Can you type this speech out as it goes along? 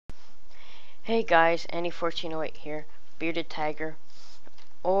Hey guys, Annie1408 here, Bearded Tiger,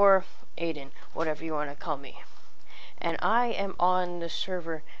 or Aiden, whatever you want to call me. And I am on the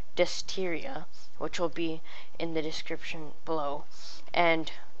server Desteria, which will be in the description below.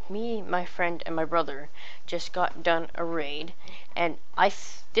 And me, my friend, and my brother just got done a raid, and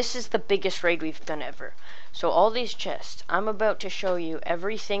this is the biggest raid we've done ever. So all these chests, I'm about to show you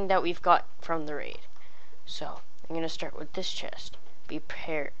everything that we've got from the raid. So I'm gonna start with this chest. Be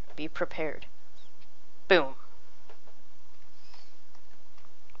prepared. Be prepared. Boom.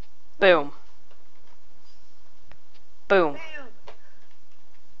 Boom. Boom.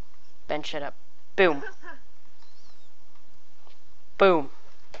 Ben, shut up. Boom. Boom.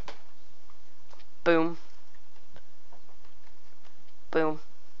 Boom. Boom.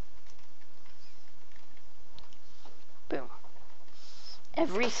 Boom.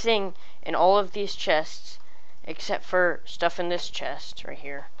 Everything in all of these chests, except for stuff in this chest right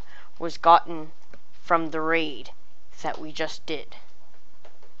here, was gotten from the raid that we just did.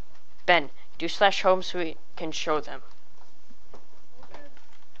 Ben, do /home so we can show them.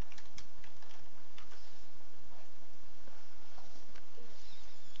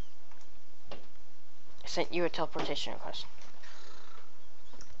 I sent you a teleportation request.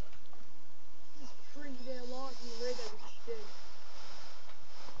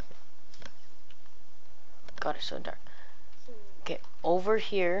 God, it's so dark. Okay, over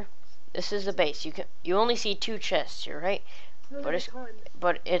here, this is the base. You only see 2 chests here, right?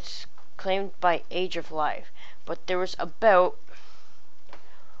 But it's claimed by Age of Life. But there was about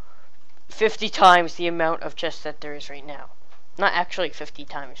 50 times the amount of chests that there is right now. Not actually 50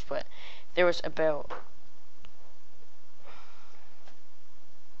 times, but there was about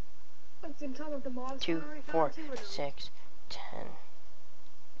 2, 4, 6, 10.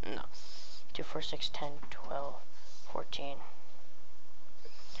 No. 2, 4, 6, 10, 12, 14,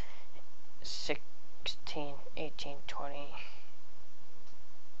 16, 18, 20.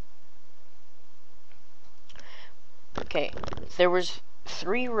 Okay, there was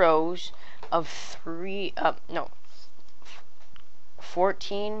 3 rows of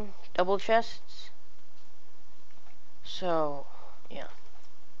 14 double chests. So, yeah.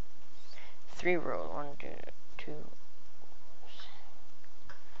 3 rows, 1, 2, 2.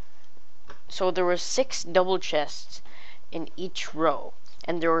 So there were 6 double chests in each row,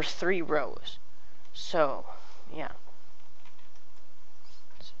 and there were 3 rows. So, yeah.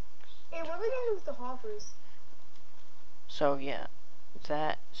 Hey, what are we gonna do with the hoppers? So, yeah,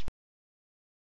 that's